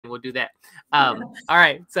We'll do that. All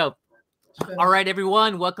right. So, Sure. all right,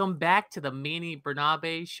 everyone. Welcome back to the Manny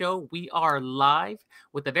Bernabe Show. We are live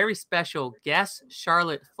with a very special guest,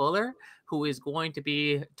 Charlotte Fuller, who is going to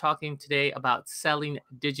be talking today about selling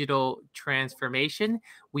digital transformation.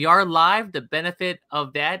 We are live. The benefit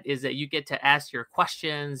of that is that you get to ask your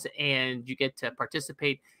questions and you get to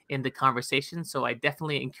participate in the conversation. So I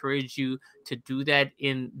definitely encourage you to do that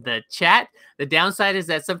in the chat. The downside is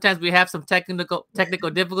that sometimes we have some technical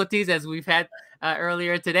difficulties, as we've had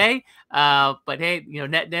earlier today. But hey,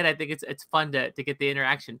 net, I think it's fun to get the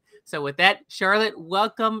interaction. So with that, Charlotte,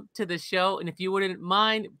 welcome to the show. And if you wouldn't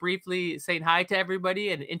mind briefly saying hi to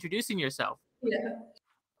everybody and introducing yourself. Yeah,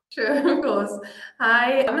 sure, of course.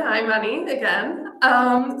 Hi, Manny again.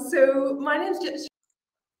 So my name's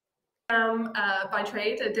by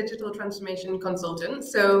trade a digital transformation consultant.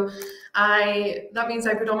 So that means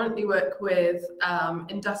I predominantly work with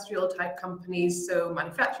industrial type companies, so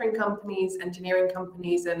manufacturing companies, engineering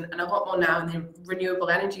companies, and a lot more now in the renewable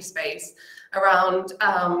energy space around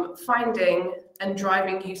finding and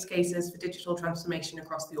driving use cases for digital transformation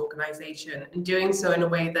across the organization, and doing so in a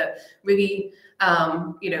way that really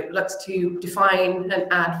looks to define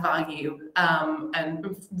and add value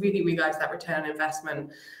and really realize that return on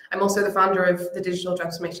investment. I'm also the founder of the Digital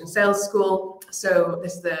Transformation Sales School. So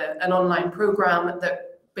this is an online program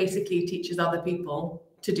that basically teaches other people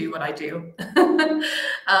to do what I do.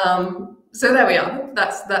 So there we are.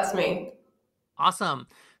 That's me. Awesome.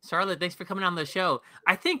 Charlotte, thanks for coming on the show.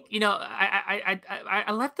 I think,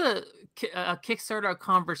 I left the kickstart our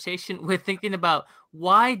conversation with thinking about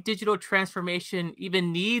why digital transformation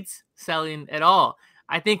even needs selling at all.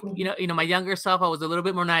 I think, my younger self, I was a little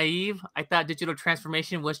bit more naive. I thought digital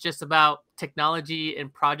transformation was just about technology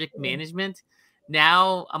and project management.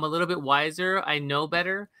 Now I'm a little bit wiser. I know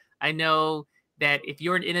better. I know that if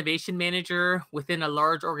you're an innovation manager within a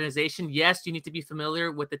large organization, yes, you need to be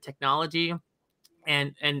familiar with the technology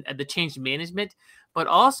and the change management, but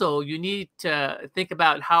also you need to think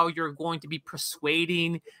about how you're going to be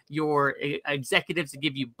persuading your executives to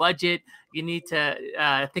give you budget. You need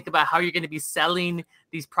to think about how you're going to be selling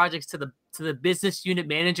these projects to the business unit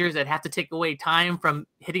managers that have to take away time from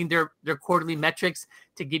hitting their quarterly metrics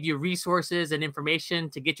to give you resources and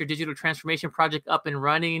information to get your digital transformation project up and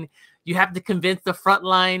running. You have to convince the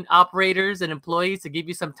frontline operators and employees to give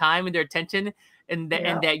you some time and their attention, and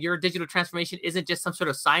that your digital transformation isn't just some sort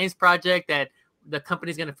of science project that the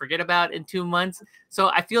company's going to forget about in 2 months. So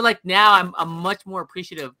I feel like now I'm much more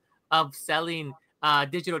appreciative of selling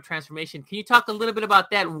digital transformation. Can you talk a little bit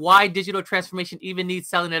about that? Why digital transformation even needs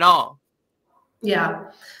selling at all? Yeah.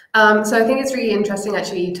 So I think it's really interesting,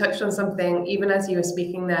 actually. You touched on something, even as you were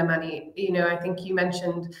speaking there, Manny. I think you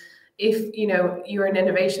mentioned if, you're an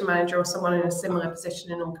innovation manager or someone in a similar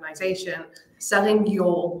position in an organization, selling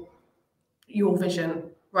your vision,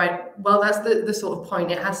 right? Well, that's the sort of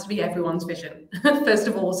point. It has to be everyone's vision, first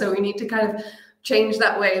of all. So we need to kind of change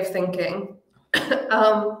that way of thinking.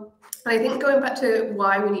 I think going back to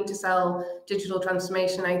why we need to sell digital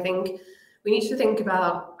transformation, I think we need to think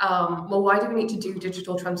about, why do we need to do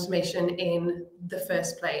digital transformation in the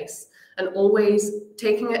first place? And always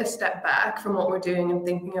taking it a step back from what we're doing and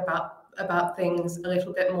thinking about things a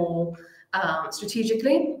little bit more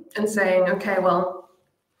strategically, and saying, okay, well,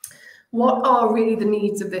 what are really the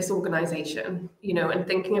needs of this organization, and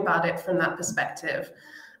thinking about it from that perspective,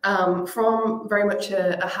 from very much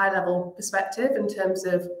a high level perspective in terms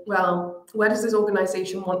of, well, where does this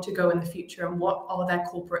organization want to go in the future and what are their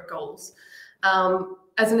corporate goals?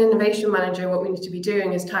 As an innovation manager, what we need to be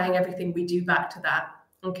doing is tying everything we do back to that.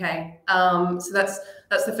 Okay. So that's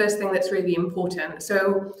the first thing that's really important.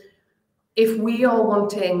 So if we are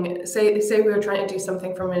wanting, say we were trying to do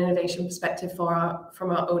something from an innovation perspective from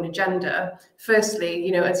our own agenda,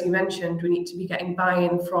 firstly, as you mentioned, we need to be getting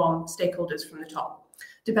buy-in from stakeholders from the top,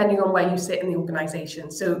 depending on where you sit in the organization.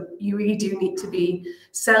 So you really do need to be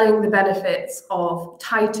selling the benefits of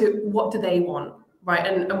tied to what do they want, right?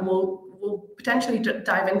 And we'll potentially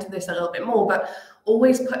dive into this a little bit more, but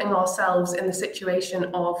always putting ourselves in the situation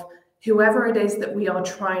of whoever it is that we are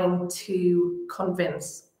trying to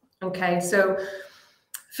convince. Okay, so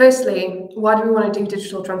firstly, why do we want to do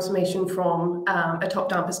digital transformation from a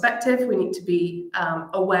top-down perspective? We need to be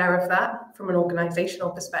aware of that from an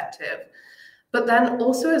organizational perspective. But then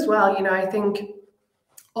also as well, I think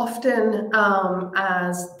often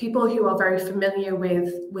as people who are very familiar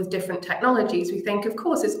with different technologies, we think, of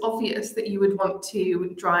course, it's obvious that you would want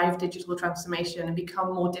to drive digital transformation and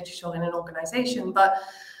become more digital in an organization. But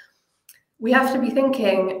we have to be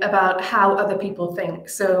thinking about how other people think.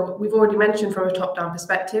 So we've already mentioned from a top-down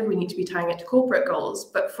perspective, we need to be tying it to corporate goals,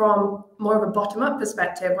 but from more of a bottom-up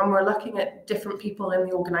perspective, when we're looking at different people in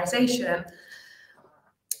the organization,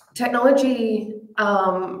 technology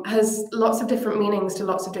has lots of different meanings to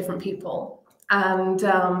lots of different people. And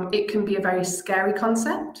it can be a very scary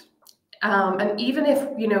concept. And even if,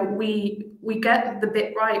 you know, we get the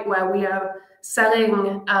bit right where we are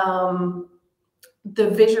selling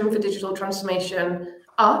the vision for digital transformation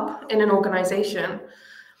up in an organization,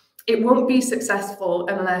 it won't be successful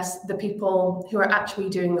unless the people who are actually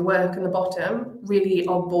doing the work in the bottom really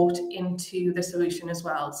are bought into the solution as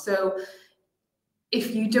well. So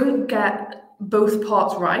if you don't get both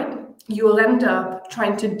parts right, you will end up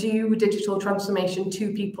trying to do digital transformation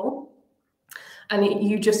to people, and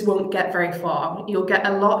you just won't get very far. You'll get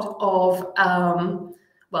a lot of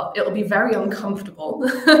well, it'll be very uncomfortable,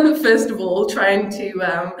 first of all, trying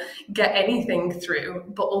to get anything through,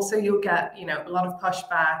 but also you'll get, you know, a lot of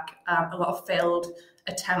pushback, a lot of failed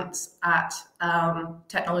attempts at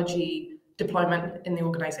technology deployment in the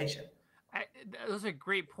organization. Those are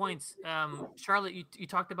great points. Charlotte, you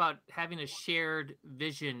talked about having a shared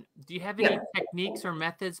vision. Do you have any techniques or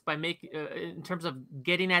methods by in terms of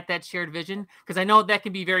getting at that shared vision? Because I know that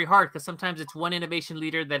can be very hard, because sometimes it's one innovation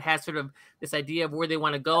leader that has sort of this idea of where they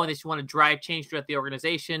want to go and they just want to drive change throughout the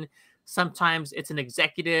organization. Sometimes it's an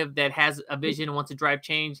executive that has a vision and wants to drive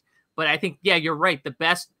change. But I think, yeah, you're right. The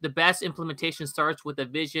best implementation starts with a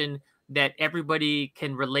vision that everybody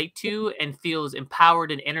can relate to and feels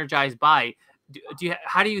empowered and energized by.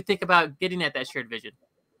 How do you think about getting at that shared vision?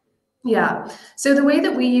 Yeah. So the way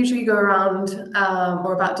that we usually go around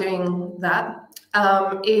or about doing that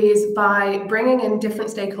is by bringing in different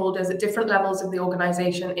stakeholders at different levels of the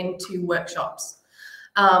organization into workshops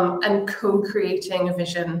and co-creating a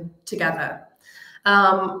vision together.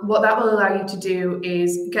 What that will allow you to do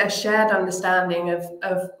is get a shared understanding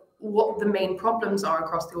of what the main problems are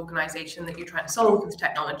across the organization that you're trying to solve with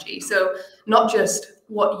technology. So not just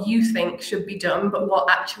what you think should be done, but what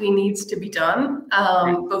actually needs to be done,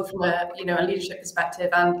 both from a leadership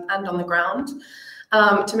perspective and on the ground,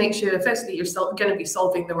 to make sure, firstly, you're going to be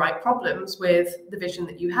solving the right problems with the vision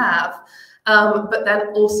that you have, but then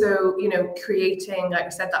also, creating, like I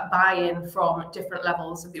said, that buy-in from different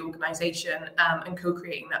levels of the organization and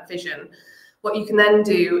co-creating that vision. What you can then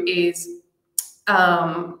do is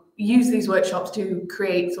use these workshops to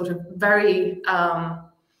create sort of very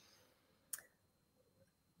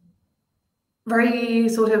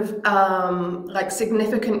like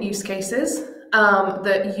significant use cases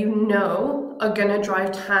that are going to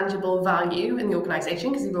drive tangible value in the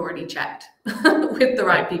organization because you've already checked with the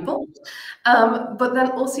right people. But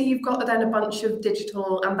then also you've got then a bunch of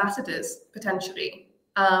digital ambassadors potentially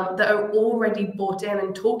that are already bought in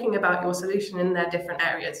and talking about your solution in their different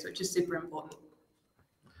areas, which is super important.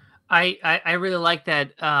 I really like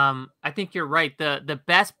that. I think you're right. The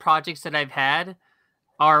best projects that I've had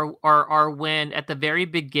are when at the very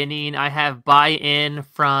beginning I have buy-in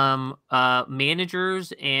from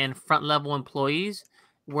managers and front level employees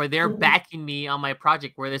where they're backing me on my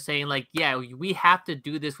project, where they're saying like, yeah, we have to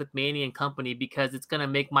do this with Manny and company because it's going to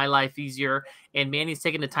make my life easier. And Manny's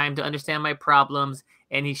taking the time to understand my problems.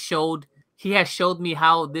 And he has showed me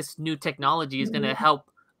how this new technology is going to help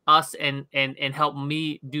us and help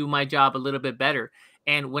me do my job a little bit better.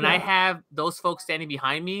 And when I have those folks standing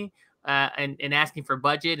behind me and asking for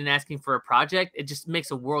budget and asking for a project, it just makes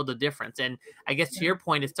a world of difference. And I guess to your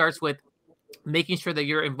point, it starts with making sure that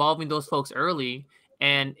you're involving those folks early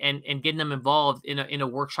and getting them involved in a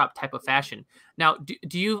workshop type of fashion. Now,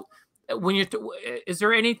 do you, when you're, is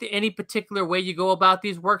there any particular way you go about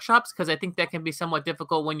these workshops? Because I think that can be somewhat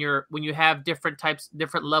difficult when you have different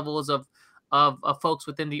levels of folks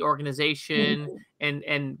within the organization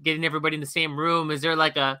and getting everybody in the same room. Is there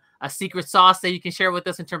like a secret sauce that you can share with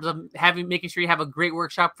us in terms of making sure you have a great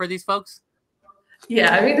workshop for these folks?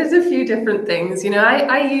 Yeah, I mean, there's a few different things.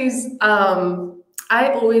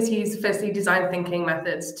 I always use firstly design thinking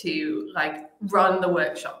methods to like run the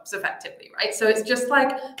workshops effectively, right? So it's just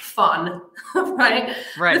like fun, right?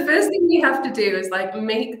 The first thing you have to do is like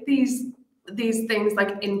make these things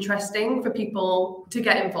like interesting for people to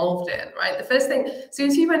get involved in, right? The first thing, as soon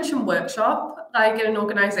as you mention workshop, like in an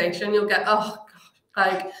organization, you'll get, oh God,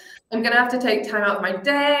 like I'm gonna have to take time out of my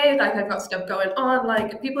day, like I've got stuff going on,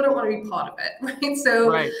 like people don't want to be part of it, right?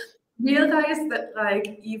 So realize that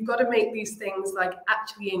like you've got to make these things like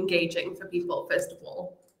actually engaging for people first of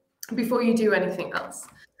all, before you do anything else.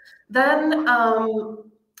 Then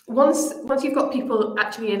once you've got people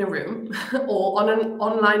actually in a room or on an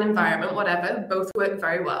online environment, whatever, both work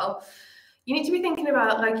very well, you need to be thinking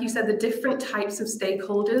about, like you said, the different types of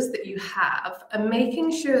stakeholders that you have, and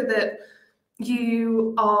making sure that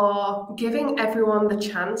you are giving everyone the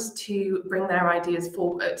chance to bring their ideas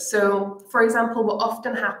forward. So, for example, what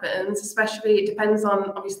often happens, especially, it depends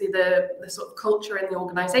on obviously the sort of culture in the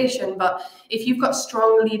organization, but if you've got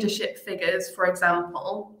strong leadership figures, for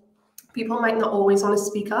example, people might not always want to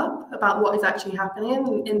speak up about what is actually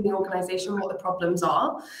happening in the organization, what the problems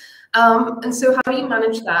are. And so how you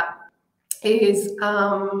manage that is,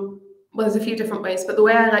 well, there's a few different ways, but the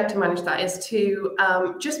way I like to manage that is to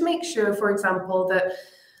just make sure, for example, that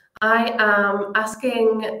I am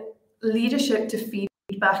asking leadership to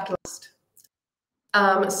feedback last.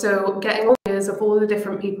 So getting ideas of all the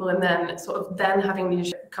different people and then sort of then having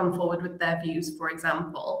leadership come forward with their views, for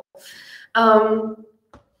example.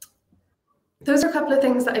 Those are a couple of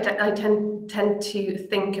things that I tend to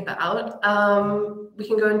think about. We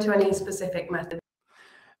can go into any specific methods.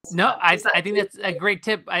 No, I think that's a great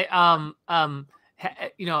tip.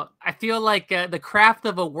 You know, I feel like the craft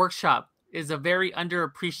of a workshop is a very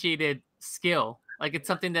underappreciated skill. Like, it's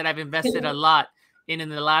something that I've invested a lot in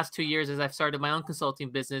the last 2 years as I've started my own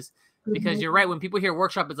consulting business. Because you're right, when people hear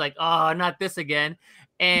workshop, it's like, oh, not this again.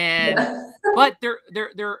 And but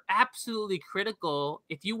they're absolutely critical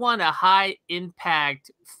if you want a high impact,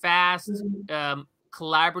 fast,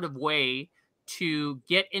 collaborative way to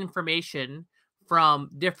get information from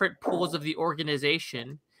different pools of the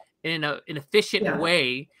organization in an efficient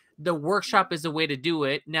way. The workshop is a way to do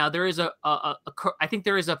it. Now, there is I think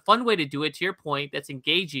there is a fun way to do it, to your point, that's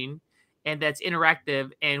engaging and that's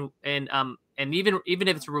interactive, and even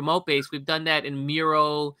if it's remote based, we've done that in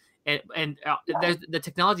Miro, and there's the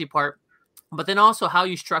technology part, but then also how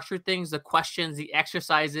you structure things, the questions, the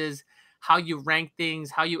exercises, how you rank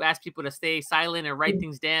things, how you ask people to stay silent and write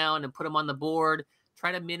things down and put them on the board,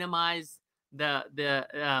 try to minimize the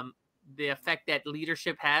effect that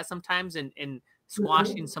leadership has sometimes in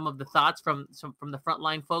squashing some of the thoughts from the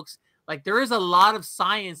frontline folks. Like, there is a lot of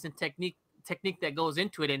science and technique that goes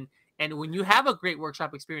into it, and when you have a great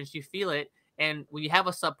workshop experience, you feel it, and when you have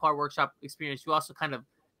a subpar workshop experience, you also kind of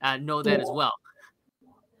know that as well.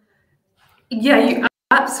 Yeah, you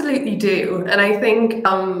absolutely do, and I think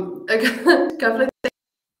a couple of things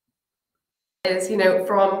is, you know,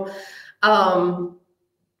 from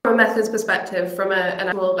a methods perspective, from an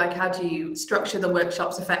actual, like, how do you structure the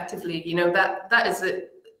workshops effectively? You know, that is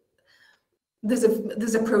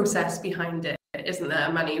there's a process behind it, isn't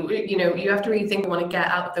there, Manny? You know, you have to really think, you want to get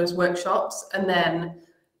out of those workshops, and then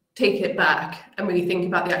take it back and really think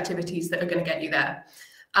about the activities that are going to get you there.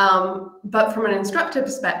 But from an instructor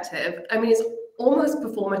perspective, I mean, it's almost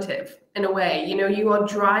performative in a way. You know, you are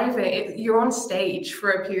driving, you're on stage for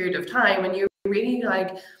a period of time, and you're really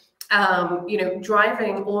like, you know,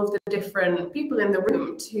 driving all of the different people in the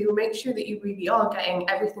room to make sure that you really are getting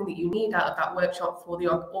everything that you need out of that workshop for the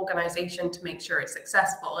organization to make sure it's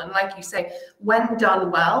successful. And like you say, when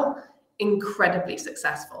done well, incredibly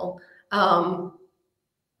successful.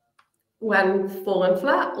 When fallen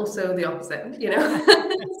flat, also the opposite, you know.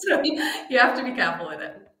 So you have to be careful with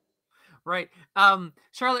it. Right.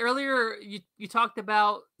 Charlotte, earlier you talked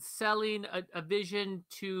about selling a vision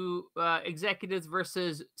to executives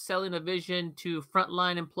versus selling a vision to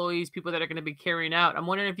frontline employees, people that are going to be carrying out. I'm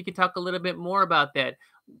wondering if you could talk a little bit more about that.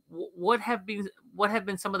 What have been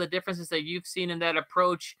some of the differences that you've seen in that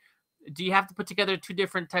approach? Do you have to put together two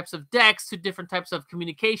different types of decks, two different types of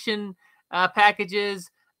communication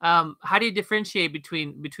packages? How do you differentiate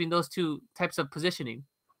between those two types of positioning?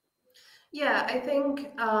 Yeah, I think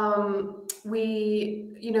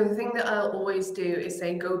you know, the thing that I'll always do is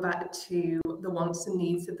say, go back to the wants and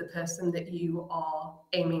needs of the person that you are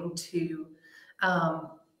aiming to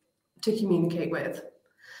communicate with.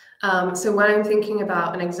 So when I'm thinking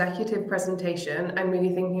about an executive presentation, I'm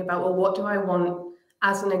really thinking about, well, what do I want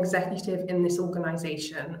as an executive in this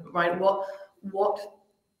organization, right? What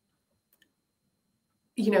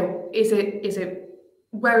you know, is it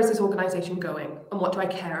where is this organization going, and what do I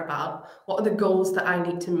care about? What are the goals that I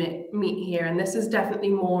need to meet here? And this is definitely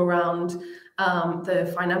more around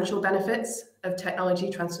the financial benefits of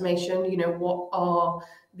technology transformation. You know, what are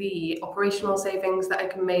the operational savings that I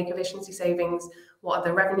can make, efficiency savings? What are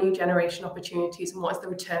the revenue generation opportunities, and what is the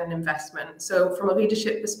return on investment? So from a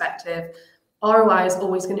leadership perspective, ROI is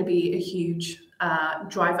always going to be a huge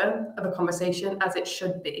driver of a conversation, as it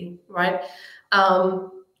should be, right?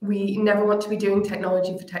 We never want to be doing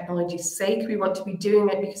technology for technology's sake. We want to be doing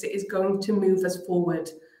it because it is going to move us forward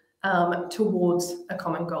towards a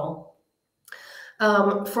common goal.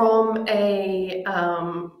 From a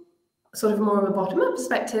sort of more of a bottom-up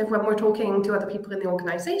perspective, when we're talking to other people in the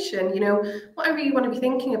organization, what I really want to be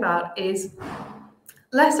thinking about is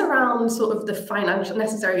less around sort of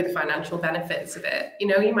necessarily the financial benefits of it.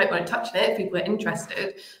 You might want to touch on it if people are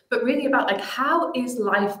interested, but really about like, how is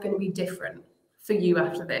life going to be different for you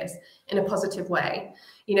after this in a positive way?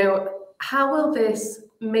 How will this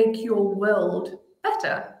make your world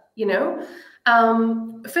better?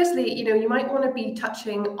 Firstly, you might want to be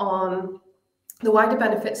touching on the wider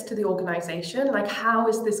benefits to the organization, like how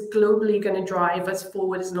is this globally going to drive us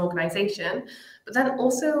forward as an organization, but then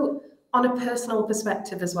also on a personal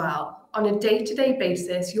perspective as well. On a day-to-day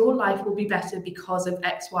basis, your life will be better because of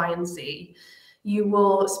X, Y, and Z. You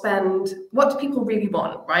will spend, what do people really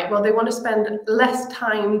want, right? Well, they want to spend less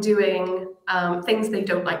time doing things they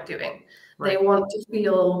don't like doing. Right. They want to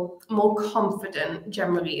feel more confident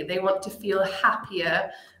generally. They want to feel happier.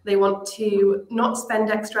 They want to not spend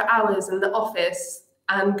extra hours in the office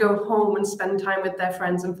and go home and spend time with their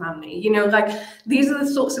friends and family. Like, these are the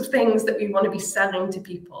sorts of things that we want to be selling to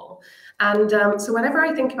people. And so whenever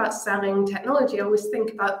I think about selling technology, I always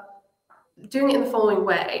think about doing it in the following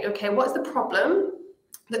way. Okay, what's the problem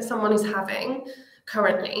that someone is having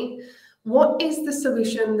currently? What is the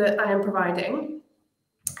solution that I am providing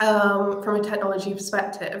from a technology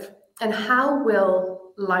perspective? And how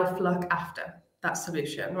will life look after that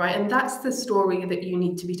solution, right? And that's the story that you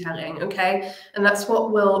need to be telling, okay? And that's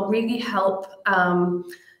what will really help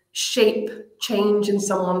shape change in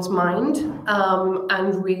someone's mind,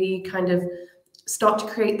 and really kind of start to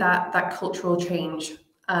create that cultural change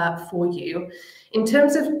for you. In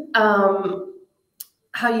terms of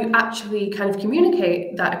how you actually kind of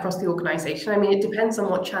communicate that across the organization, I mean, it depends on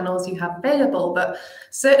what channels you have available, but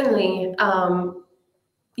certainly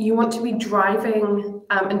you want to be driving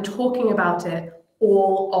and talking about it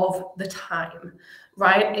all of the time,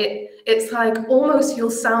 right? It's like almost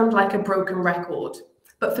you'll sound like a broken record,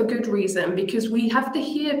 but for good reason, because we have to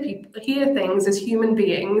hear things as human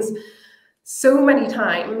beings so many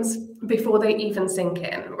times before they even sink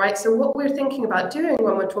in, right? So what we're thinking about doing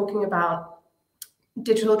when we're talking about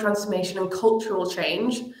digital transformation and cultural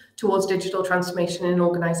change towards digital transformation in an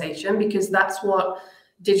organization, because that's what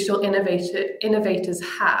digital innovators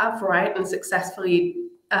have, right? And successful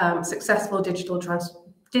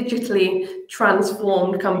digitally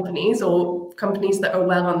transformed companies, or companies that are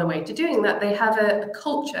well on the way to doing that, they have a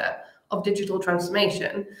culture of digital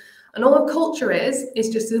transformation. And all a culture is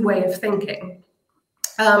just a way of thinking.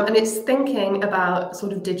 And it's thinking about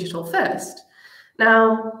sort of digital first.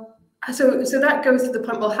 Now, so that goes to the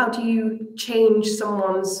point, well, how do you change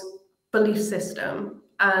someone's belief system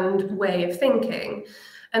and way of thinking?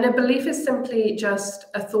 And a belief is simply just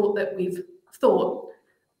a thought that we've thought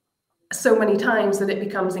so many times that it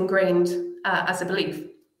becomes ingrained as a belief.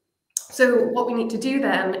 So what we need to do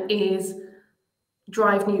then is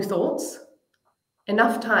drive new thoughts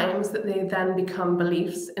enough times that they then become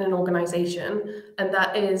beliefs in an organization, and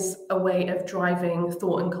that is a way of driving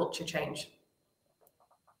thought and culture change.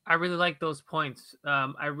 I really like those points.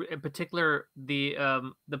 In particular, the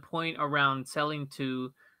point around selling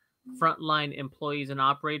to frontline employees and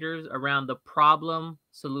operators around the problem,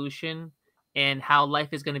 solution, and how life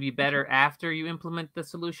is going to be better after you implement the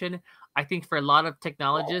solution. I think for a lot of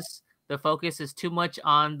technologists, the focus is too much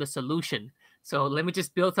on the solution. So let me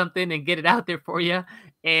just build something and get it out there for you,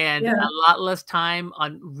 and a lot less time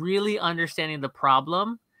on really understanding the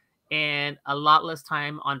problem, and a lot less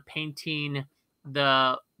time on painting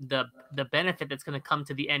the benefit that's going to come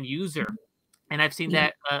to the end user. And I've seen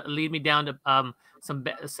that lead me down to some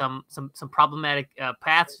problematic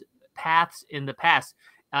paths in the past.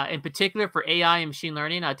 In particular for AI and machine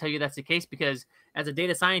learning, I'll tell you that's the case because as a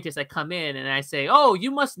data scientist, I come in and I say, "Oh,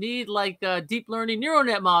 you must need like a deep learning neural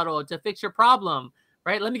net model to fix your problem,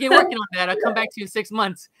 right? Let me get working on that. I'll come back to you in 6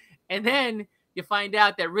 months." And then you find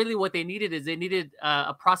out that really what they needed is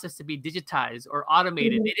a process to be digitized or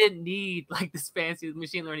automated. Mm-hmm. They didn't need like this fancy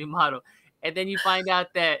machine learning model. And then you find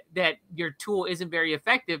out that your tool isn't very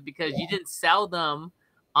effective because you didn't sell them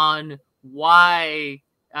on why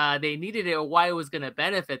they needed it or why it was going to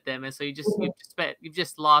benefit them. And so you've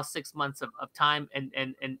just lost 6 months of time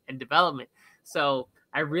and development. So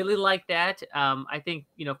I really like that. I think,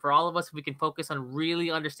 for all of us, we can focus on really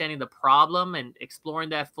understanding the problem and exploring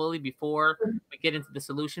that fully before we get into the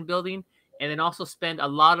solution building. And then also spend a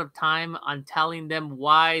lot of time on telling them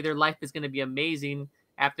why their life is going to be amazing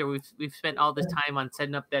after we've spent all this time on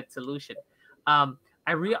setting up that solution.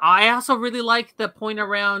 I also really like the point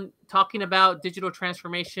around talking about digital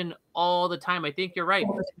transformation all the time. I think you're right.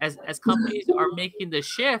 As companies are making the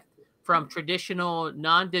shift from traditional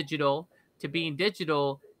non-digital to being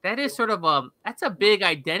digital, that is sort of that's a big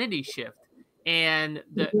identity shift. And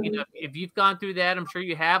if you've gone through that, I'm sure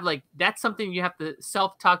you have, like, that's something you have to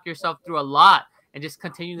self-talk yourself through a lot and just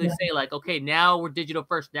continually Yeah. say, like, okay, now we're digital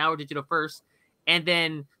first, now we're digital first, and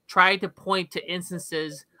then try to point to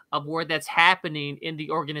instances of where that's happening in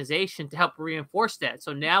the organization to help reinforce that.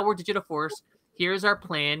 So now we're digital first. Here's our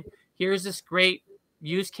plan. Here's this great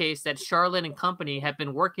use case that Charlotte and company have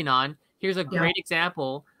been working on. Here's a Yeah. great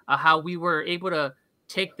example of how we were able to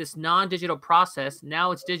take this non-digital process.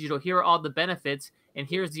 Now it's digital. Here are all the benefits, and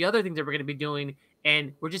here's the other things that we're going to be doing.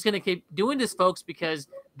 And we're just going to keep doing this, folks, because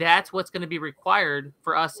that's what's going to be required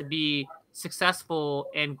for us to be successful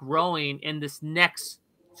and growing in this next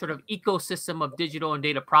sort of ecosystem of digital and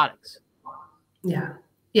data products. Yeah.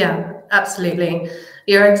 Yeah, absolutely.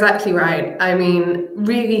 You're exactly right. I mean,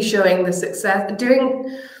 really showing the success,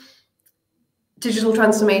 doing digital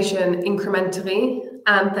transformation incrementally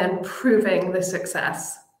and then proving the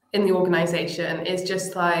success in the organization is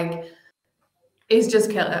just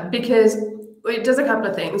killer, because it does a couple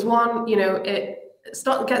of things. One, it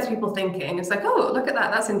gets people thinking. It's like, oh, look at that,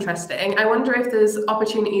 that's interesting. I wonder if there's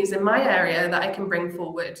opportunities in my area that I can bring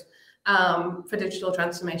forward for digital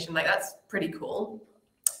transformation. Like, that's pretty cool.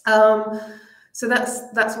 So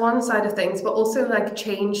that's one side of things, but also, like,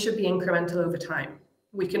 change should be incremental over time.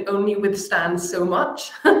 We can only withstand so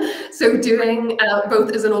much. So doing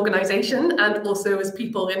both as an organization and also as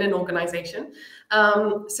people in an organization.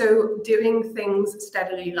 So doing things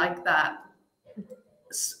steadily like that,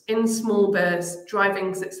 in small bursts,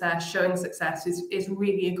 driving success, showing success is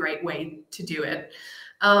really a great way to do it.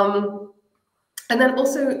 And then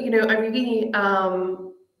also, I really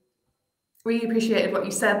appreciated what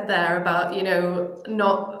you said there about,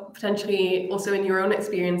 not potentially also in your own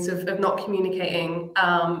experience of not communicating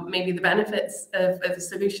maybe the benefits of a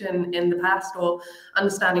solution in the past, or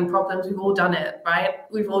understanding problems. We've all done it, right?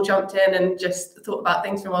 We've all jumped in and just thought about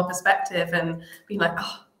things from our perspective and been like,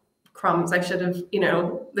 oh, crumbs, I should have,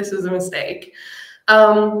 this was a mistake.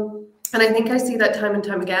 And I think I see that time and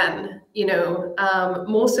time again,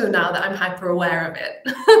 more so now that I'm hyper aware of it,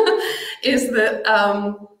 is that,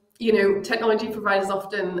 technology providers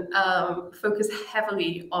often focus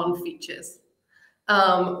heavily on features.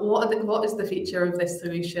 What is the feature of this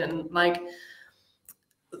solution? Like,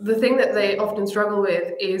 the thing that they often struggle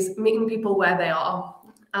with is meeting people where they are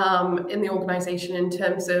in the organization, in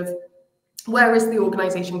terms of where is the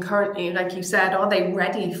organization currently? Like you said, are they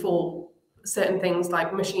ready for certain things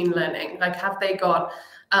like machine learning? Like, have they got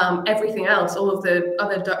everything else, all of the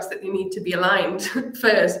other ducks that they need to be aligned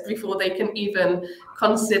first before they can even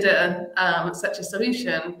consider such a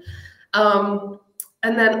solution? And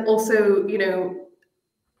then also,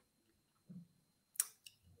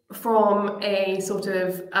 from a sort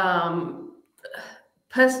of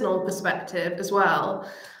personal perspective as well,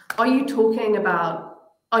 are you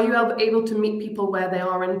able to meet people where they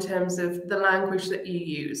are in terms of the language that you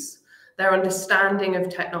use, their understanding of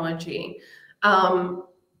technology?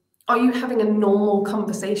 Are you having a normal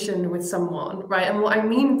conversation with someone, right? And what I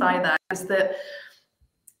mean by that is that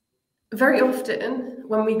very often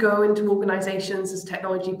when we go into organizations as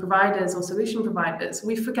technology providers or solution providers,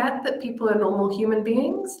 we forget that people are normal human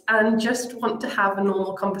beings and just want to have a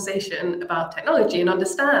normal conversation about technology and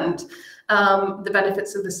understand the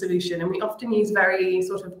benefits of the solution. And we often use very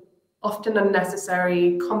sort of often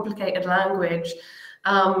unnecessary, complicated language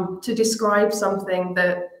to describe something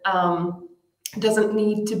that doesn't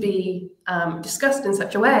need to be discussed in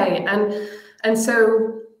such a way. And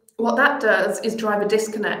so what that does is drive a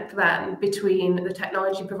disconnect then between the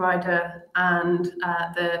technology provider and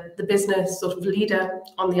the business sort of leader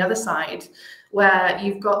on the other side, where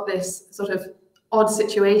you've got this sort of odd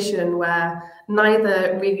situation where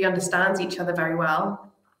neither really understands each other very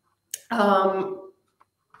well.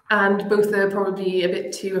 And both are probably a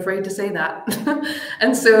bit too afraid to say that.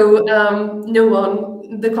 And so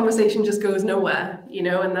the conversation just goes nowhere,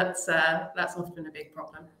 and that's often a big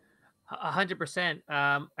problem. 100%.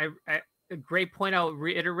 A great point. I'll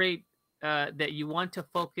reiterate that you want to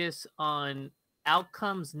focus on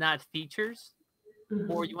outcomes, not features,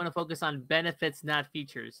 or you want to focus on benefits, not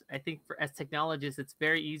features. I think as technologists, it's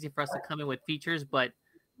very easy for us to come in with features, but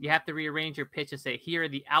you have to rearrange your pitch and say, here are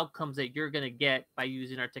the outcomes that you're going to get by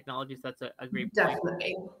using our technology. So that's a great point.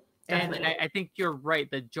 Definitely. And I think you're right.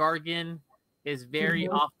 The jargon is very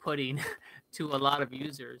off-putting to a lot of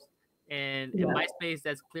users. And in my space,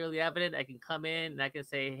 that's clearly evident. I can come in and I can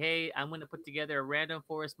say, hey, I'm going to put together a random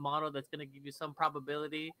forest model that's going to give you some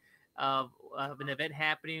probability of an event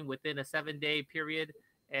happening within a 7-day period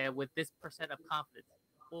with this % of confidence.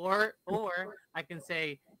 Or I can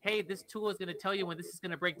say, hey, this tool is going to tell you when this is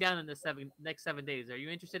going to break down in the next 7 days. Are you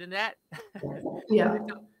interested in that? Yeah.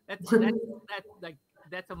 Like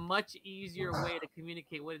that's a much easier way to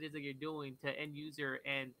communicate what it is that you're doing to end user,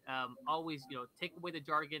 and always take away the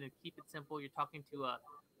jargon and keep it simple. You're talking to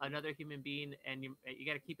another human being, and you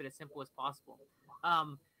got to keep it as simple as possible.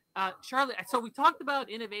 Um, Charlotte, so we talked about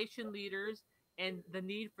innovation leaders and the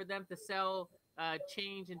need for them to sell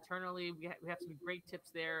change internally. We have some great tips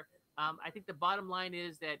there. I think the bottom line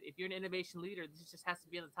is that if you're an innovation leader, this just has to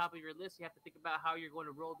be on the top of your list. You have to think about how you're going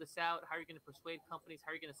to roll this out, how you're going to persuade companies,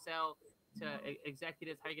 how you're going to sell to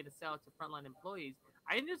executives, how you're going to sell to frontline employees.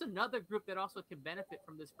 I think there's another group that also can benefit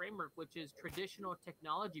from this framework, which is traditional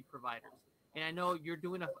technology providers. And I know you're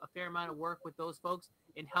doing a fair amount of work with those folks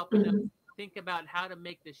in helping them think about how to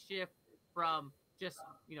make the shift from just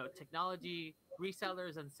technology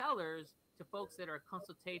resellers and sellers to folks that are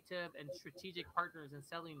consultative and strategic partners in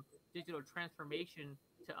selling digital transformation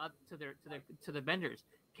to the vendors.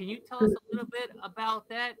 Can you tell us a little bit about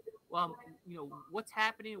that? What's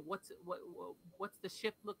happening? What's the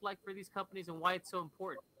shift look like for these companies, and why it's so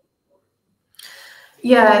important?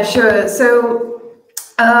 Yeah, sure. So,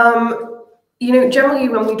 generally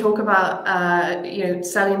when we talk about,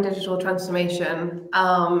 selling digital transformation,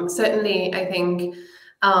 certainly I think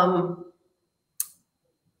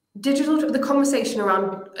the conversation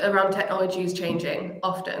around technology is changing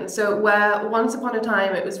often. So where once upon a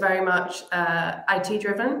time it was very much IT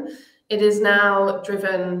driven, it is now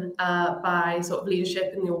driven by sort of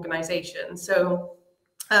leadership in the organization. So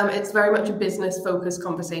it's very much a business focused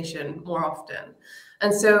conversation more often.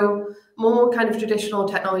 And so more kind of traditional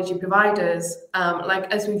technology providers,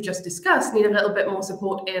 like as we've just discussed, need a little bit more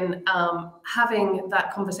support in having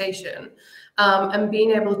that conversation and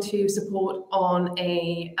being able to support on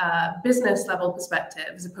a business level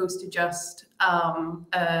perspective, as opposed to just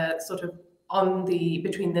sort of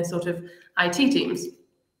between the sort of IT teams,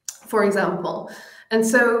 for example. And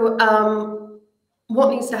so what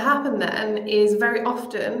needs to happen then is very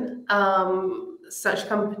often such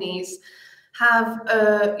companies have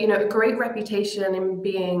a great reputation in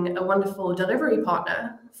being a wonderful delivery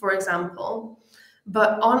partner, for example,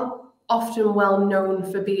 but aren't often well known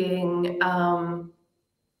for being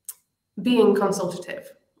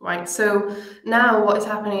consultative, right? So now what is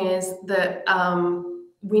happening is that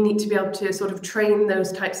we need to be able to sort of train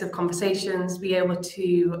those types of conversations, be able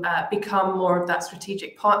to become more of that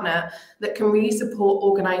strategic partner that can really support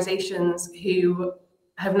organizations who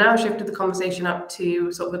have now shifted the conversation up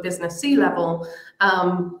to sort of a business C level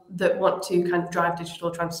that want to kind of drive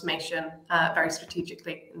digital transformation very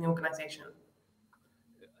strategically in the organization.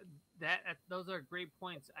 Those are great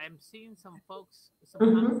points. I'm seeing some folks, some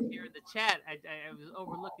comments here in the chat. I was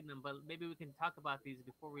overlooking them, but maybe we can talk about these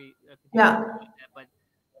before we continue. But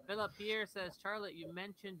Philip Pierre says, Charlotte, you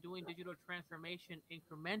mentioned doing digital transformation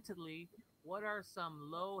incrementally. What are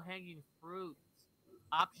some low-hanging fruit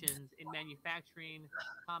options in manufacturing,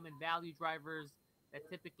 common value drivers that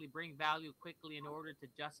typically bring value quickly in order to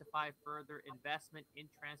justify further investment in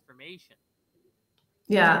transformation?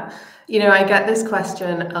 Yeah, I get this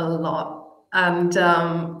question a lot, and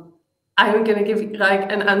I'm going to give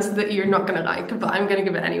like an answer that you're not going to like, but I'm going to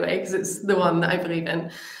give it anyway because it's the one that I believe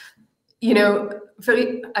in.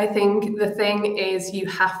 I think the thing is you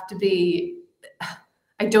have to be.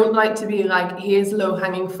 I don't like to be like, here's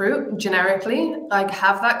low-hanging fruit generically. Like,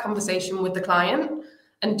 have that conversation with the client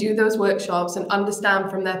and do those workshops and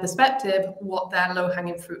understand from their perspective what their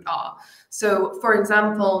low-hanging fruit are. So, for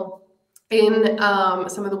example, in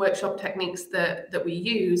some of the workshop techniques that we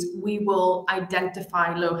use, we will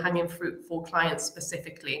identify low-hanging fruit for clients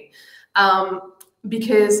specifically,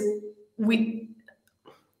 because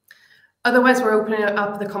otherwise we're opening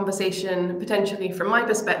up the conversation potentially, from my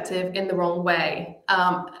perspective, in the wrong way.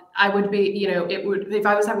 I would be, if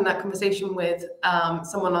I was having that conversation with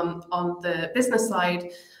someone on the business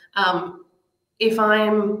side, if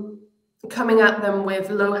I'm coming at them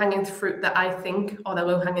with low-hanging fruit that I think are the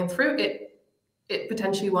low-hanging fruit, it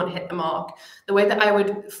potentially won't hit the mark. The way that I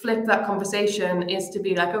would flip that conversation is to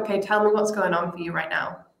be like, okay, tell me what's going on for you right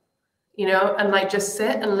now, and like just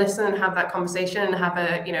sit and listen and have that conversation and have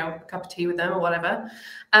a cup of tea with them or whatever,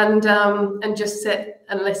 and just sit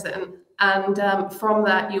and listen, and from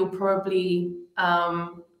that you'll probably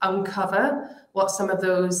uncover what some of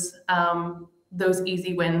those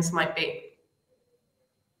easy wins might be.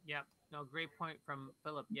 Yeah, no, great point from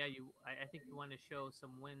Philip. Yeah, I think you want to show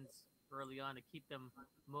some wins early on to keep them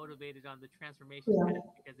motivated on the transformation path,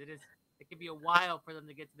 because it can be a while for them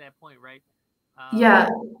to get to that point, right? Yeah,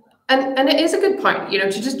 and it is a good point, to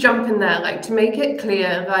just jump in there, like to make it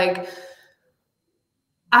clear, like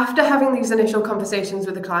after having these initial conversations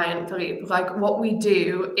with the client, Philippe, like what we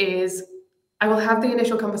do is I will have the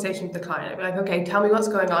initial conversation with the client. I'll be like, okay, tell me what's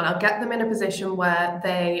going on. I'll get them in a position where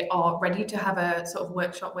they are ready to have a sort of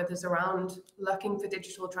workshop with us around looking for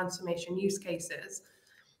digital transformation use cases.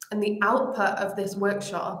 And the output of this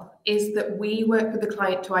workshop is that we work with the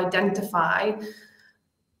client to identify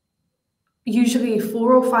usually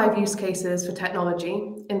 4 or 5 use cases for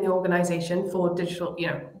technology in the organization for digital,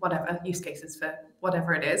 whatever use cases for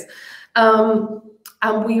whatever it is. And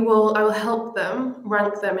I will help them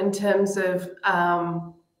rank them in terms of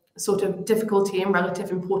sort of difficulty and relative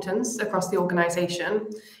importance across the organization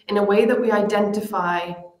in a way that we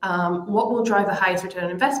identify what will drive the highest return on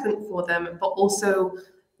investment for them, but also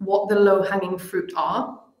what the low-hanging fruit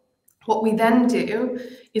are. What we then do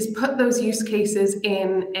is put those use cases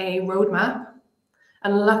in a roadmap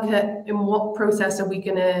and look at in what process are we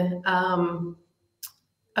going to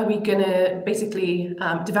basically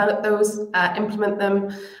develop those, implement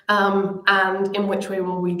them, and in which way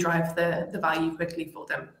will we drive the value quickly for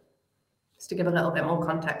them? Just to give a little bit more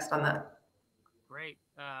context on that. Great.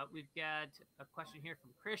 We've got a question here from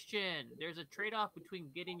Christian. There's a trade-off between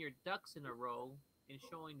getting your ducks in a row and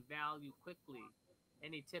showing value quickly.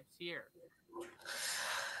 Any tips here?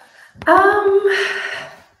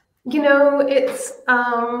 It's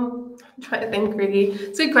I'm trying to think really.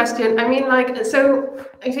 It's a good question. I mean, like, so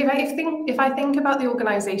if I think about the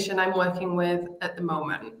organization I'm working with at the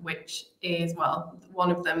moment, which is, well, one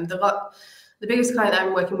of them, the biggest client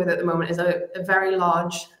I'm working with at the moment is a very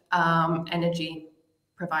large energy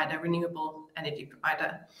provider, renewable energy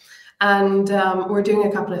provider. And we're doing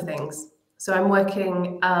a couple of things. So I'm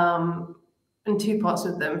working in 2 parts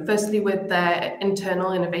with them. Firstly, with their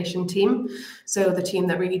internal innovation team. So the team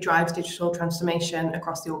that really drives digital transformation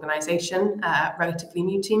across the organization, relatively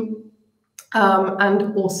new team.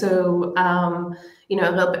 And also, a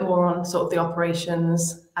little bit more on sort of the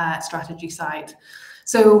operations strategy side.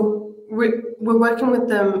 So we're working with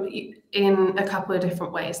them in a couple of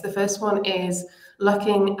different ways. The first one is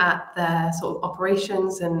looking at their sort of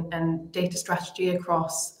operations and data strategy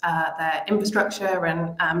across their infrastructure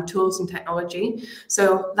and tools and technology.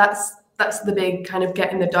 So that's the big kind of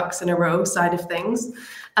getting the ducks in a row side of things.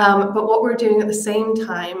 But what we're doing at the same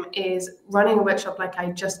time is running a workshop like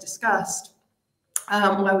I just discussed,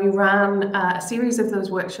 where we ran a series of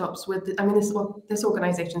those workshops with, this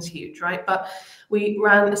organization is huge, right? But we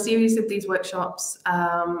ran a series of these workshops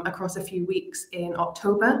across a few weeks in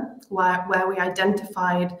October, where we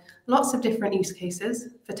identified lots of different use cases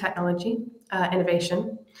for technology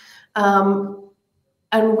innovation.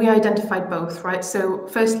 And we identified both, right? So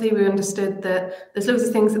firstly, we understood that there's loads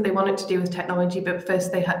of things that they wanted to do with technology, but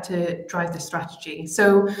first they had to drive the strategy.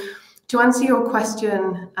 So to answer your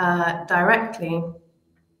question directly,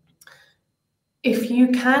 if you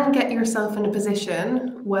can get yourself in a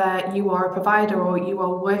position where you are a provider or you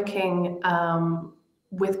are working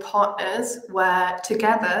with partners where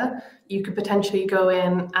together you could potentially go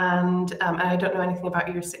in and I don't know anything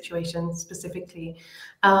about your situation specifically.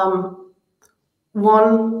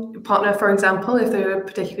 One partner, for example, if they're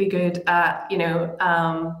particularly good at,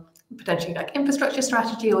 potentially like infrastructure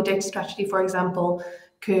strategy or data strategy, for example,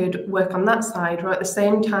 could work on that side, or at the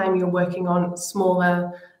same time you're working on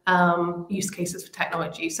smaller use cases for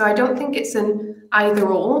technology. So I don't think it's an either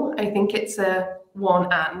or. I think it's a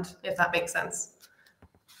one and, if that makes sense.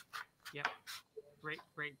 Yeah, great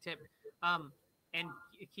tip. And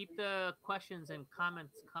keep the questions and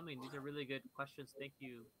comments coming. These are really good questions. Thank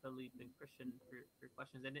you, Philippe and Christian, for your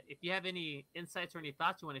questions. And if you have any insights or any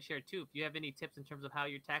thoughts you want to share too, if you have any tips in terms of how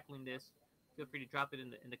you're tackling this, feel free to drop it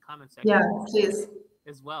in the comment section. Yeah, please.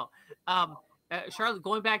 As well. Charlotte,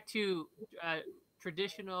 going back to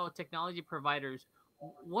traditional technology providers,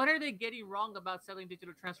 what are they getting wrong about selling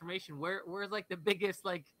digital transformation? Where's like the biggest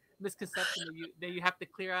like misconception that you have to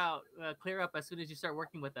clear up as soon as you start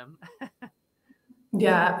working with them?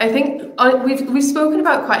 Yeah, I think we've spoken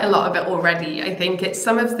about quite a lot of it already. I think it's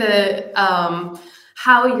some of the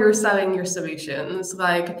how you're selling your solutions,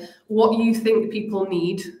 like what you think people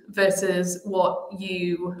need versus what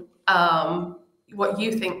you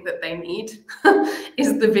think that they need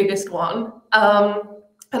is the biggest one.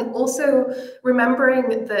 And also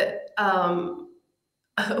remembering that one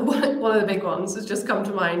of the big ones that's just come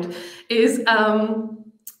to mind is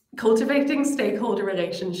cultivating stakeholder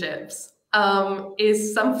relationships.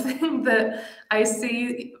 Is something that I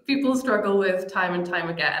see people struggle with time and time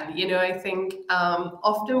again. I think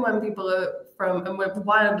often when people are and we're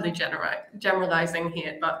wildly generalizing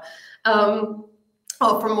here, but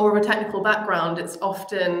from more of a technical background, it's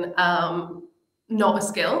often not a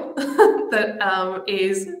skill that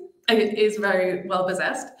is is very well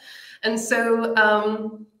possessed. And so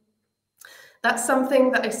that's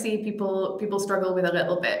something that I see people struggle with a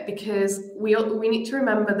little bit, because we need to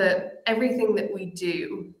remember that everything that we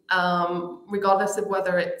do, regardless of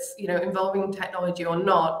whether it's involving technology or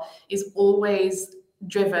not, is always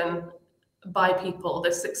driven by people.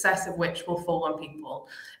 The success of which will fall on people.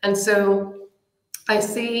 And so I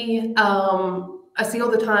see all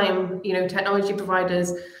the time, technology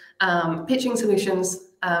providers pitching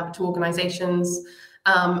solutions to organizations,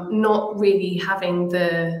 not really having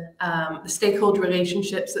the stakeholder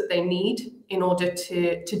relationships that they need in order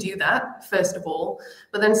to do that, first of all.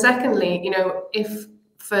 But then secondly, if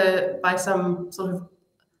by some sort of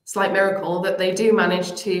slight miracle that they do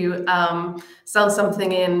manage to sell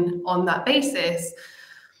something in on that basis,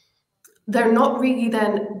 they're not really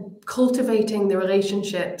then cultivating the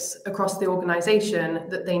relationships across the organization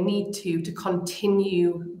that they need to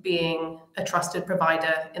continue being a trusted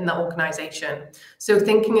provider in that organization. So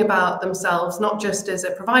thinking about themselves not just as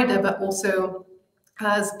a provider, but also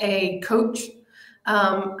as a coach,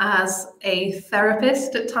 as a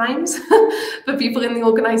therapist at times for people in the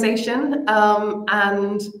organization,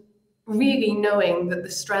 and really knowing that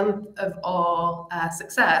the strength of our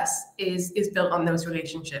success is built on those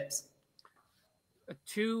relationships.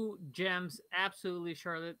 Two gems, absolutely,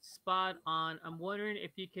 Charlotte, spot on. I'm wondering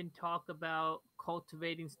if you can talk about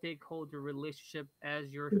cultivating stakeholder relationship as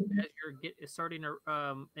you're starting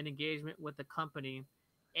an engagement with a company.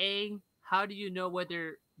 How do you know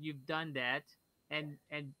whether you've done that, and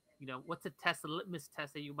what's a test, a litmus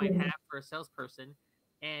test that you might have for a salesperson,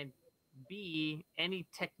 and B, any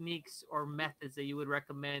techniques or methods that you would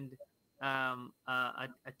recommend a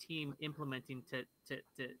team implementing to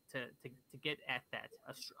get at that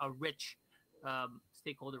a rich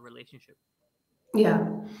stakeholder relationship. Yeah.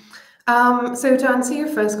 So to answer your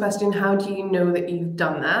first question, how do you know that you've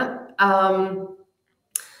done that?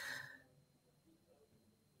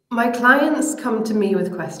 My clients come to me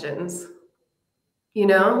with questions. They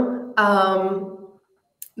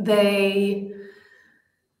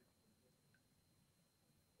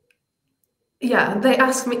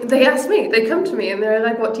ask me, they come to me and they're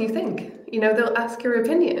like, what do you think? They'll ask your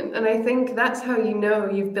opinion. And I think that's how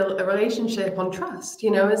you've built a relationship on trust,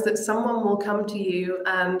 is that someone will come to you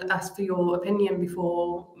and ask for your opinion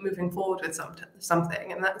before moving forward with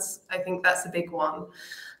something. And I think that's a big one.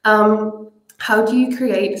 How do you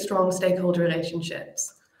create strong stakeholder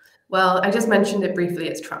relationships? Well, I just mentioned it briefly,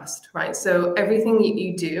 it's trust, right? So everything that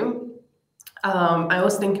you do, I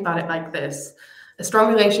always think about it like this. A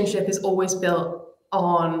strong relationship is always built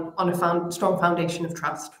on a strong foundation of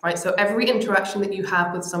trust, right? So every interaction that you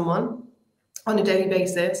have with someone on a daily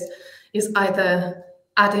basis is either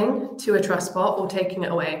adding to a trust spot or taking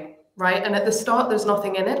it away, right? And at the start, there's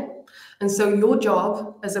nothing in it. And so your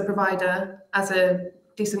job as a provider, as a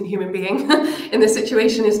decent human being in this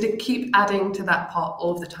situation, is to keep adding to that pot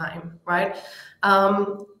all of the time, right?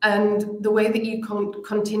 And the way that you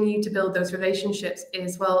continue to build those relationships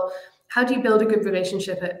is, well, how do you build a good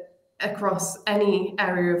relationship across any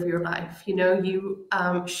area of your life? You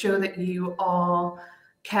show that you are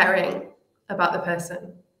caring about the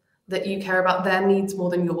person, that you care about their needs more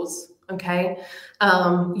than yours, okay?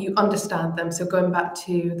 You understand them. So going back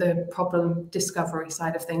to the problem discovery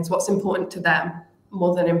side of things, what's important to them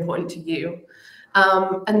more than important to you.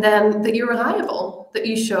 And then that you're reliable, that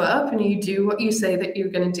you show up and you do what you say that you're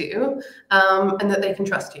going to do, and that they can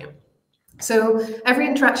trust you. So every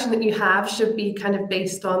interaction that you have should be kind of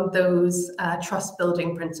based on those trust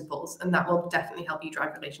building principles, and that will definitely help you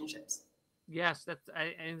drive relationships. Yes, that's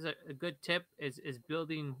a good tip is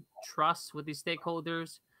building trust with these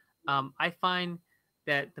stakeholders. I find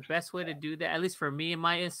that the best way to do that, at least for me in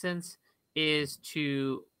my instance, is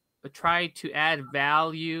to try to add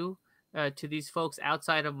value to these folks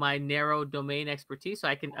outside of my narrow domain expertise. So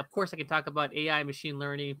I can talk about AI, machine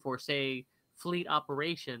learning for, say, fleet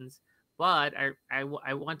operations, but I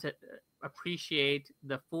want to appreciate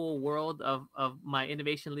the full world of my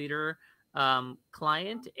innovation leader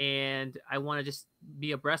client, and I want to just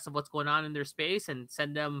be abreast of what's going on in their space and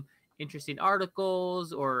send them interesting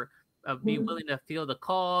articles, or be willing to field a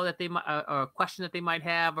call that they might, or a question that they might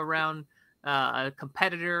have around a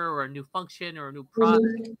competitor or a new function or a new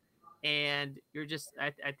product. And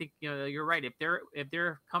I think you're right. If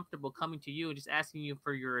they're comfortable coming to you and just asking you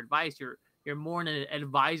for your advice, you're more in an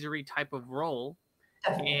advisory type of role.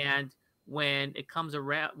 Definitely. And when it comes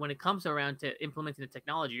around to implementing the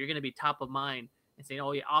technology, you're going to be top of mind and saying,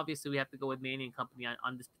 oh yeah, obviously we have to go with Manny and company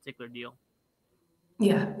on this particular deal.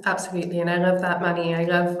 Yeah, absolutely. And I love that, Manny. I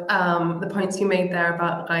love the points you made there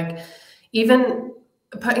about, like, even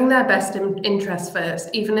putting their best interest first,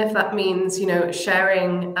 even if that means,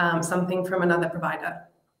 sharing something from another provider,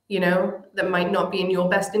 that might not be in your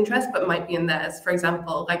best interest, but might be in theirs. For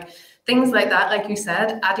example, like things like that, like you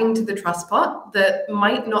said, adding to the trust pot that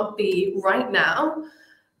might not be right now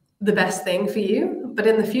the best thing for you, but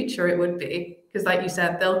in the future it would be. Because like you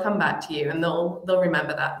said, they'll come back to you and they'll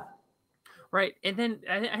remember that. Right. And then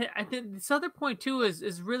I think this other point too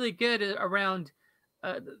is really good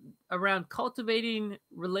uh, around cultivating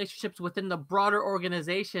relationships within the broader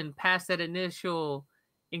organization past that initial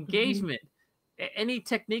Mhm. engagement. Any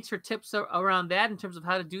techniques or tips around that in terms of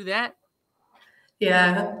how to do that?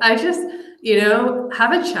 Yeah, I just,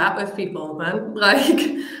 have a chat with people, man. Like,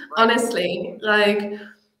 Right. honestly, like,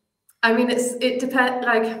 I mean, it depends.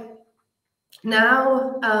 Like,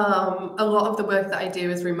 now, a lot of the work that I do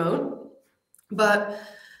is remote, but,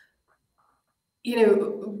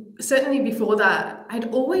 certainly before that,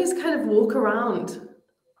 I'd always kind of walk around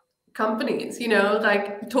companies,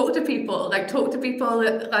 like talk to people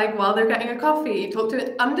like while they're getting a coffee,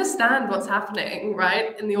 understand what's happening,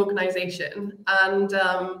 right, in the organization,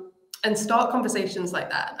 and start conversations like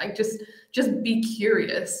that. Like just be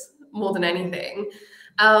curious more than anything.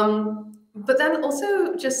 But then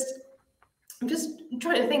also I'm just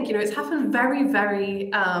trying to think, it's happened very,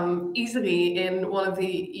 very easily in one of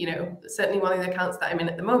the, certainly one of the accounts that I'm in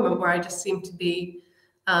at the moment, where I just seem to be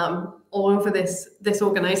all over this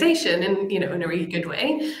organization and, in a really good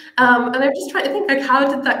way. And I'm just trying to think, like, how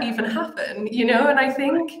did that even happen? And I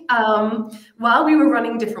think while we were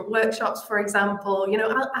running different workshops, for example,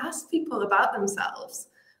 I'll ask people about themselves.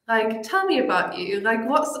 Like, tell me about you. Like,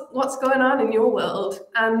 what's going on in your world?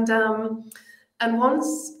 And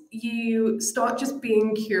once you start just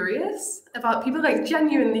being curious about people, like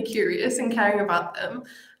genuinely curious and caring about them,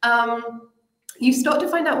 you start to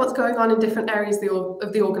find out what's going on in different areas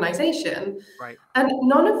of the organization. Right. And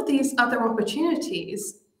none of these other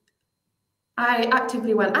opportunities I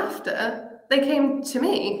actively went after. They came to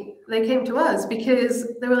me. They came to us because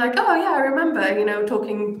they were like, oh, yeah, I remember,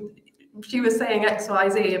 talking, she was saying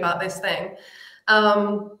XYZ about this thing.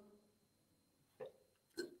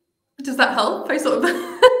 Does that help? I sort of,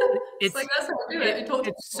 it's like, It's that's how I do it. I talk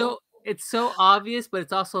to people. it's so obvious, but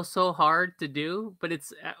it's also so hard to do. But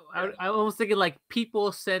I almost thinking like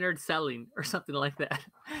people centered selling or something like that.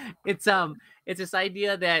 It's it's this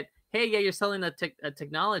idea that, hey, yeah, you're selling a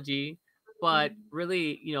technology, but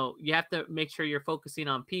really, you have to make sure you're focusing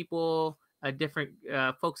on people, different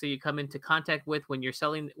folks that you come into contact with when you're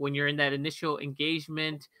selling, when you're in that initial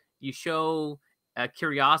engagement. You show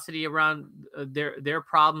curiosity around their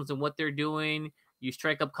problems and what they're doing. You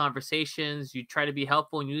strike up conversations, you try to be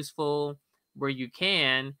helpful and useful where you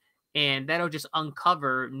can, and that'll just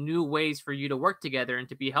uncover new ways for you to work together and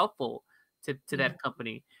to be helpful to Yeah. that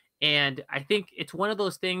company. And I think it's one of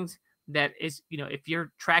those things that is, if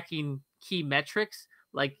you're tracking key metrics,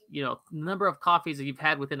 like, number of coffees that you've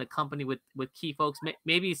had within a company with key folks,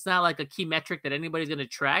 maybe it's not like a key metric that anybody's going to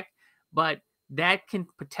track, but that can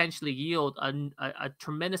potentially yield a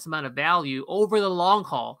tremendous amount of value over the long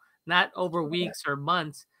haul, not over Yeah. weeks or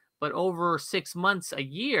months, but over 6 months, a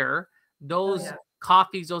year. Oh, Those yeah.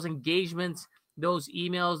 coffees, those engagements, those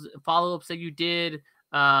emails, follow-ups that you did,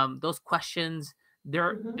 those questions,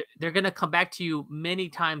 they're Mhm. they're going to come back to you many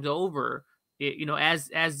times over,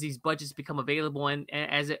 as these budgets become available, and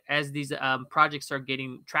as these projects start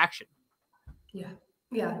getting traction. Yeah.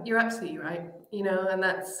 Yeah, you're absolutely right. And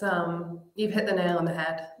that's you've hit the nail on the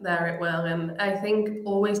head there, it will. And I think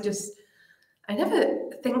always just I never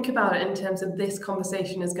think about it in terms of this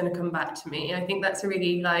conversation is going to come back to me. I think that's a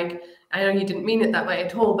really, like, I know you didn't mean it that way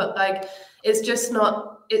at all, but like it's just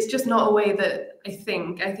not a way that I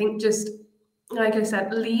think. I think just like I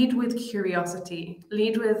said, lead with curiosity.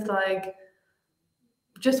 Lead with like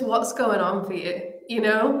just what's going on for you,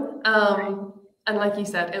 and like you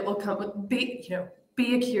said, it will come.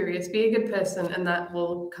 Be a curious, be a good person, and that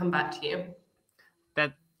will come back to you.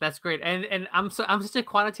 That's great. And I'm such a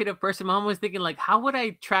quantitative person. I'm always thinking like, how would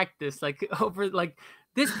I track this? Like over like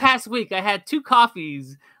this past week, I had 2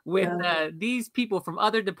 coffees with Yeah. these people from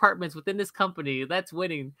other departments within this company. That's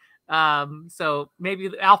winning. So maybe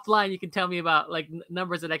offline you can tell me about like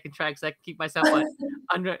numbers that I can track, so I can keep myself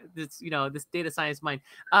under this, this data science mind.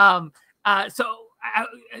 So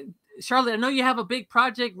Charlotte, I know you have a big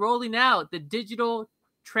project rolling out, the digital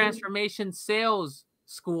transformation sales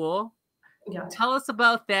school. Yeah. Tell us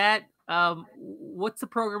about that. What's the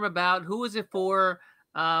program about? Who is it for?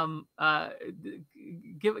 Get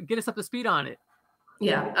us up to speed on it.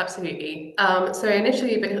 Yeah, absolutely. So I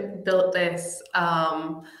initially built this.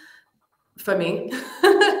 for me.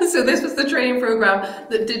 So this was the training program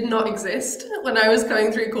that did not exist when I was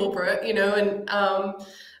going through corporate, and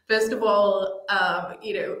first of all,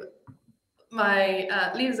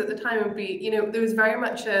 my leaders at the time would be, there was very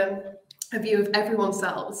much a view of everyone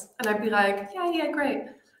sells, and I'd be like, yeah, great.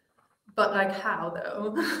 But like how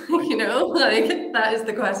though? Like that is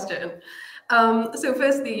the question. So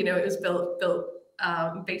firstly, it was built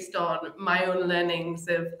based on my own learnings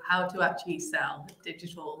of how to actually sell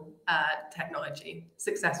digital technology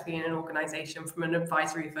successfully in an organization from an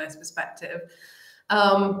advisory first perspective.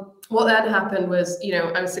 What then happened was,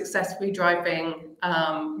 I was successfully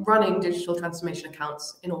running digital transformation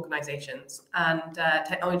accounts in organizations, and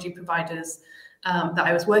technology providers that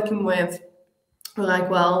I was working with were like,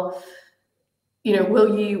 well,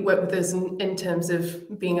 will you work with us in terms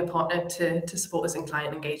of being a partner to support us in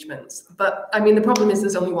client engagements? But I mean, the problem is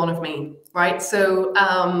there's only one of me, right? So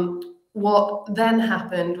what then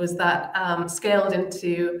happened was that scaled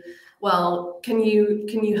into, well, can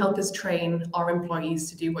you help us train our employees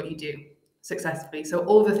to do what you do successfully? So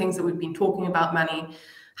all the things that we've been talking about, Manny,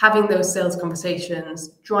 having those sales conversations,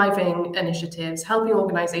 driving initiatives, helping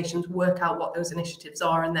organizations work out what those initiatives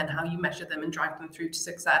are, and then how you measure them and drive them through to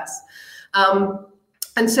success.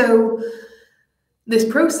 And so this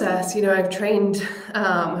process, I've trained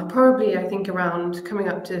probably, I think, around coming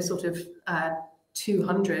up to sort of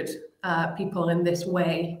 200 people in this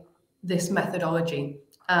way, this methodology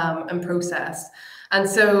and process. And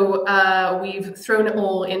so we've thrown it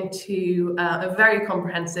all into a very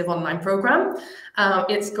comprehensive online program.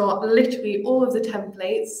 It's got literally all of the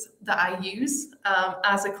templates that I use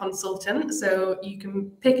as a consultant. So you can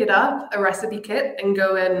pick it up, a recipe kit, and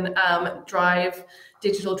go and drive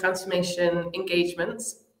digital transformation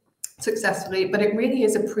engagements successfully. But it really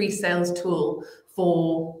is a pre-sales tool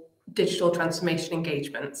for digital transformation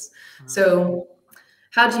engagements. So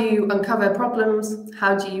how do you uncover problems?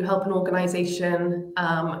 How do you help an organization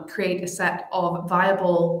create a set of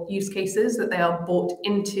viable use cases that they are bought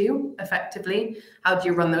into effectively? How do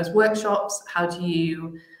you run those workshops? How do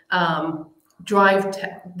you drive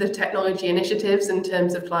the technology initiatives in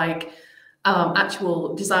terms of like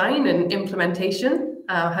actual design and implementation?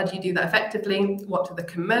 How do you do that effectively? What do the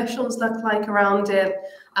commercials look like around it?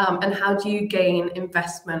 And how do you gain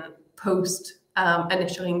investment post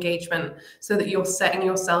initial engagement so that you're setting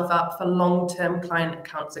yourself up for long-term client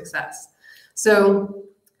account success? So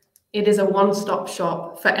it is a one-stop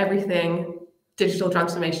shop for everything digital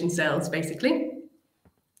transformation sales, basically.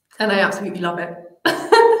 And I absolutely love it.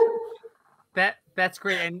 That's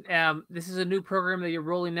great. And this is a new program that you're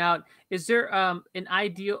rolling out. Is there an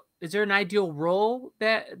ideal role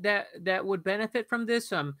that would benefit from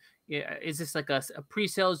this? Is this like a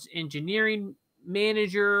pre-sales engineering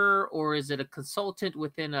manager, or is it a consultant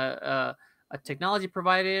within a technology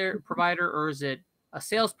provider, or is it a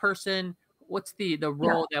salesperson? What's the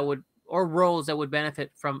role that would, or roles that would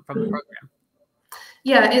benefit from the program?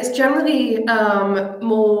 Yeah, it's generally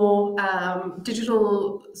more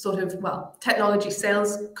digital sort of, technology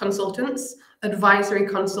sales consultants, advisory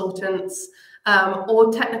consultants,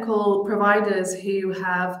 or technical providers who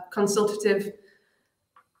have consultative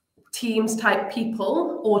teams type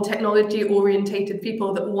people or technology orientated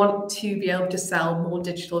people that want to be able to sell more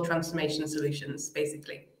digital transformation solutions,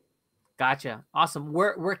 basically. Gotcha. Awesome.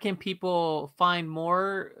 Where can people find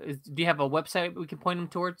more? Do you have a website we can point them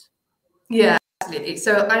towards? Yeah, absolutely.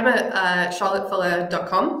 So I'm at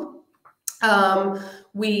charlottefuller.com.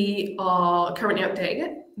 We are currently updating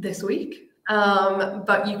it this week.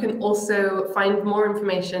 But you can also find more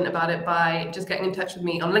information about it by just getting in touch with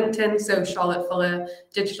me on LinkedIn. So Charlotte Fuller,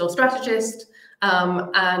 digital strategist.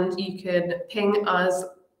 And you can ping us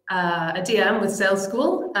a DM with Sales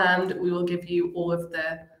School, and we will give you all of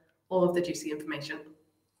the juicy information.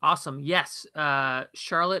 Awesome. Yes.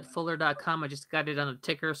 charlottefuller.com. I just got it on a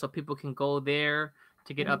ticker so people can go there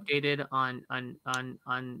to get updated on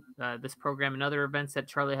this program and other events that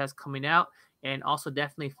Charlotte has coming out. And also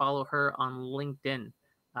definitely follow her on LinkedIn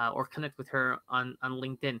or connect with her on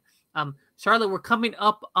LinkedIn. Charlotte, we're coming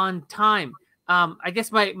up on time. I guess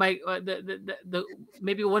the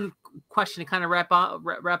maybe one question to kind of wrap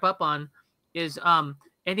up on is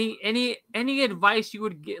any advice you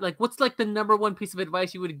would give, like what's like the number one piece of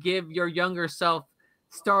advice you would give your younger self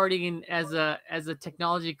starting as a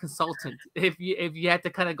technology consultant, if you had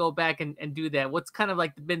to kind of go back and do that? What's kind of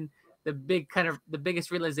like been the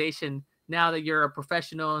biggest realization now that you're a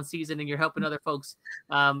professional and seasoned and you're helping other folks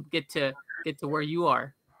get to where you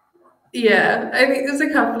are? Yeah, I think there's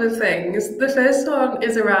a couple of things. The first one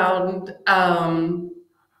is around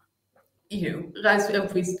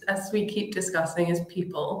as we keep discussing, is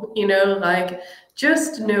people. Like,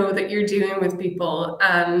 just know that you're dealing with people,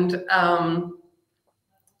 and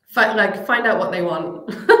find out what they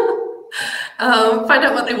want. Find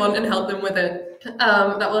out what they want and help them with it.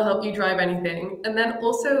 That will help you drive anything. And then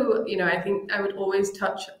also, I think I would always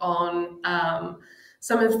touch on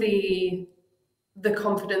some of the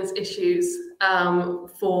confidence issues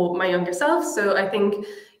for my younger self. So I think,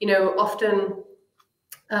 often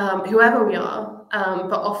whoever we are,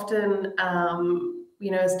 but often,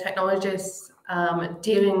 as technologists,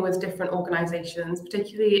 dealing with different organizations,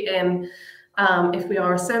 particularly in if we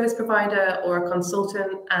are a service provider or a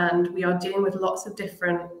consultant, and we are dealing with lots of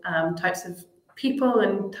different types of people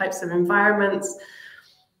and types of environments,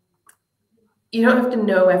 you don't have to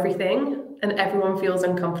know everything, and everyone feels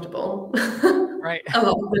uncomfortable Right. a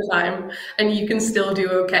lot of the time, and you can still do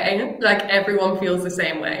okay. Like, everyone feels the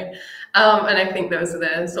same way. And I think those are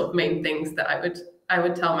the sort of main things that I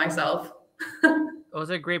would tell myself. Those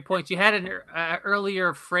are great points. You had an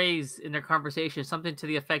earlier phrase in their conversation, something to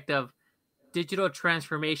the effect of digital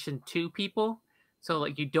transformation to people. So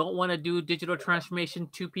like, you don't want to do digital transformation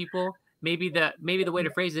to people. Maybe the way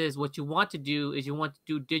to phrase it is, what you want to do is you want to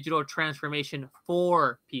do digital transformation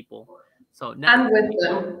for people. So not And with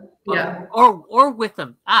people, them. but Yeah. or with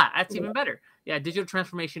them. That's Yeah. even better. Yeah, digital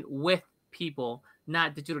transformation with people,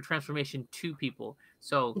 not digital transformation to people.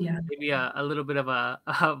 So Yeah. maybe a little bit of a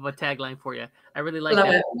of a tagline for you. I really like Love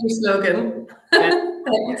that. it. New slogan. That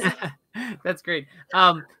Thanks. That's great.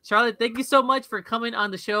 Charlotte, thank you so much for coming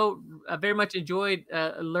on the show. I very much enjoyed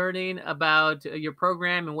learning about your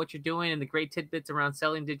program and what you're doing and the great tidbits around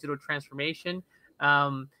selling digital transformation.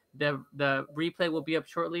 The replay will be up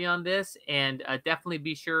shortly on this, and definitely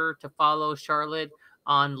be sure to follow Charlotte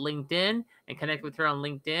on LinkedIn and connect with her on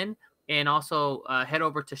LinkedIn, and also head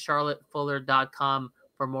over to charlottefuller.com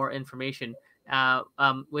for more information.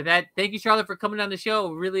 With that, thank you, Charlotte, for coming on the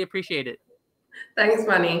show. Really appreciate it. Thanks,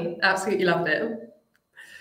 Manny. Absolutely loved it.